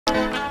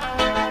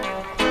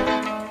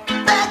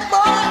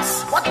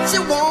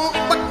you want,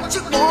 what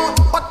you want,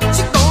 what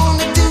you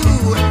gonna do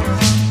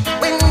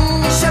when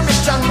Chevy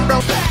John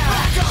broke?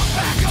 Back up,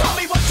 tell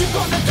me what you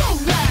gonna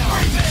do now.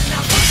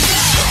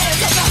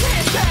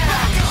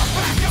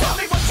 Tell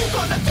me what you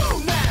gonna do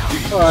now.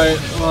 Alright,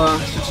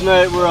 so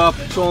tonight we're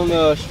patrolling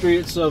the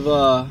streets of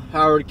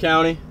Howard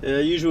County.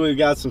 Usually we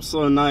got some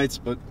slow nights,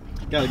 but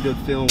got a good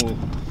feeling we'll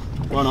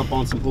run up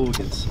on some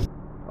hooligans.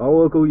 All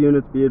local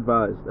units be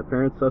advised,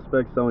 apparent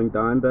suspect selling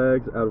dime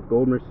bags out of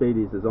gold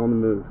Mercedes is on the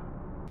move.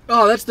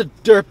 Oh, that's the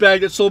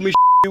dirtbag that sold me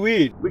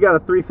weed. We got a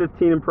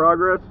 315 in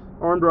progress,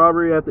 armed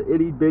robbery at the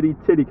Itty Bitty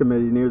Titty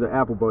Committee near the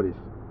Apple Buddies.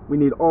 We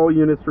need all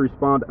units to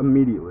respond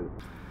immediately.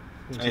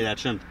 Hey,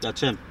 that's him,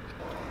 that's him.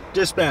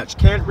 Dispatch,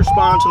 can't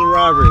respond to the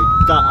robbery.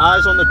 Got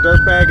eyes on the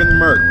dirtbag and the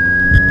murder.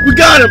 We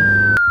got him!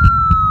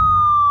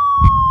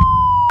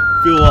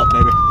 Fuel up,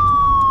 baby.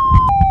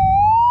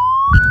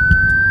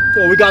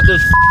 Oh, we got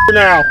this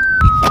now.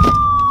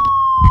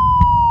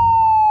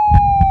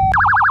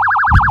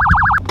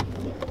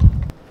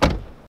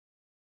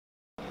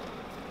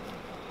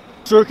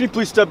 Sir, can you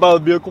please step out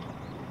of the vehicle?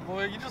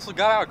 Boy, you just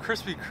got out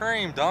Krispy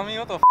Kreme, dummy.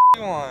 What the f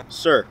you want?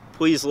 Sir,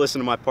 please listen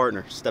to my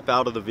partner. Step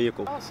out of the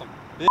vehicle. Awesome.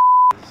 Yeah,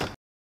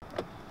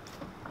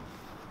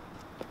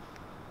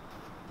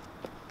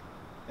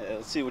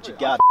 let's see what you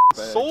got. I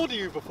sold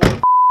you before.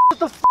 Shut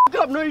the f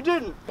up. No, you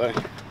didn't. Hey.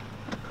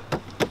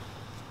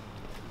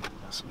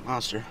 That's a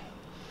monster.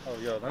 Oh,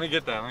 yo, let me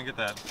get that. Let me get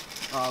that.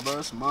 Bro,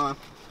 it's mine.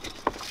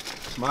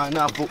 It's mine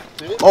now, fool.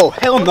 Oh,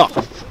 hell no.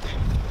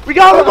 We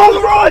got him on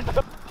the run!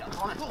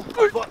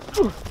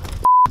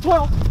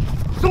 12.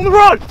 It's on the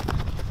run!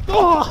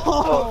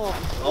 Oh!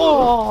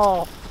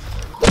 Oh!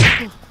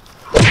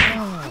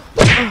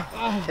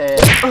 Hey.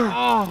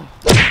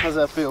 How's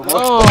that feel, bro?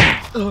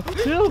 Oh.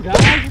 Chill, guys.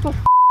 What the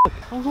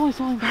f? I was only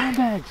selling dime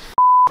bags.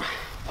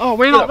 Oh,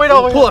 wait up,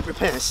 Pull up your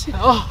pants.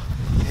 Oh.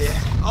 Yeah.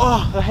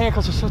 Oh, the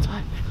handcuffs are so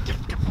tight.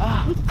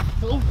 Oh.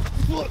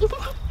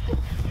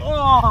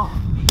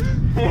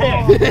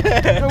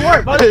 Yeah. Don't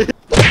worry, buddy.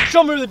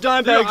 Show me where the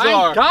dime bags are.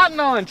 I ain't got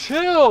none.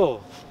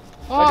 Chill.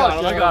 Oh,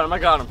 I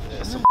got him.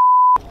 Yeah, some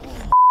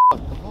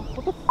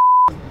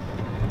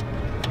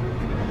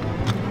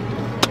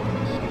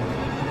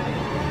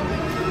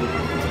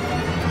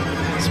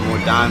some more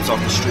dimes off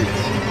the streets.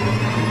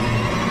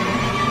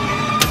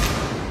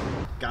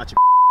 Gotcha.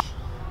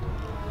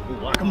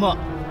 Lock him up.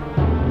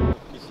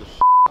 Piece of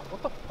shit.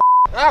 What the f?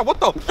 Ah, what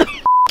the f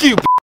you?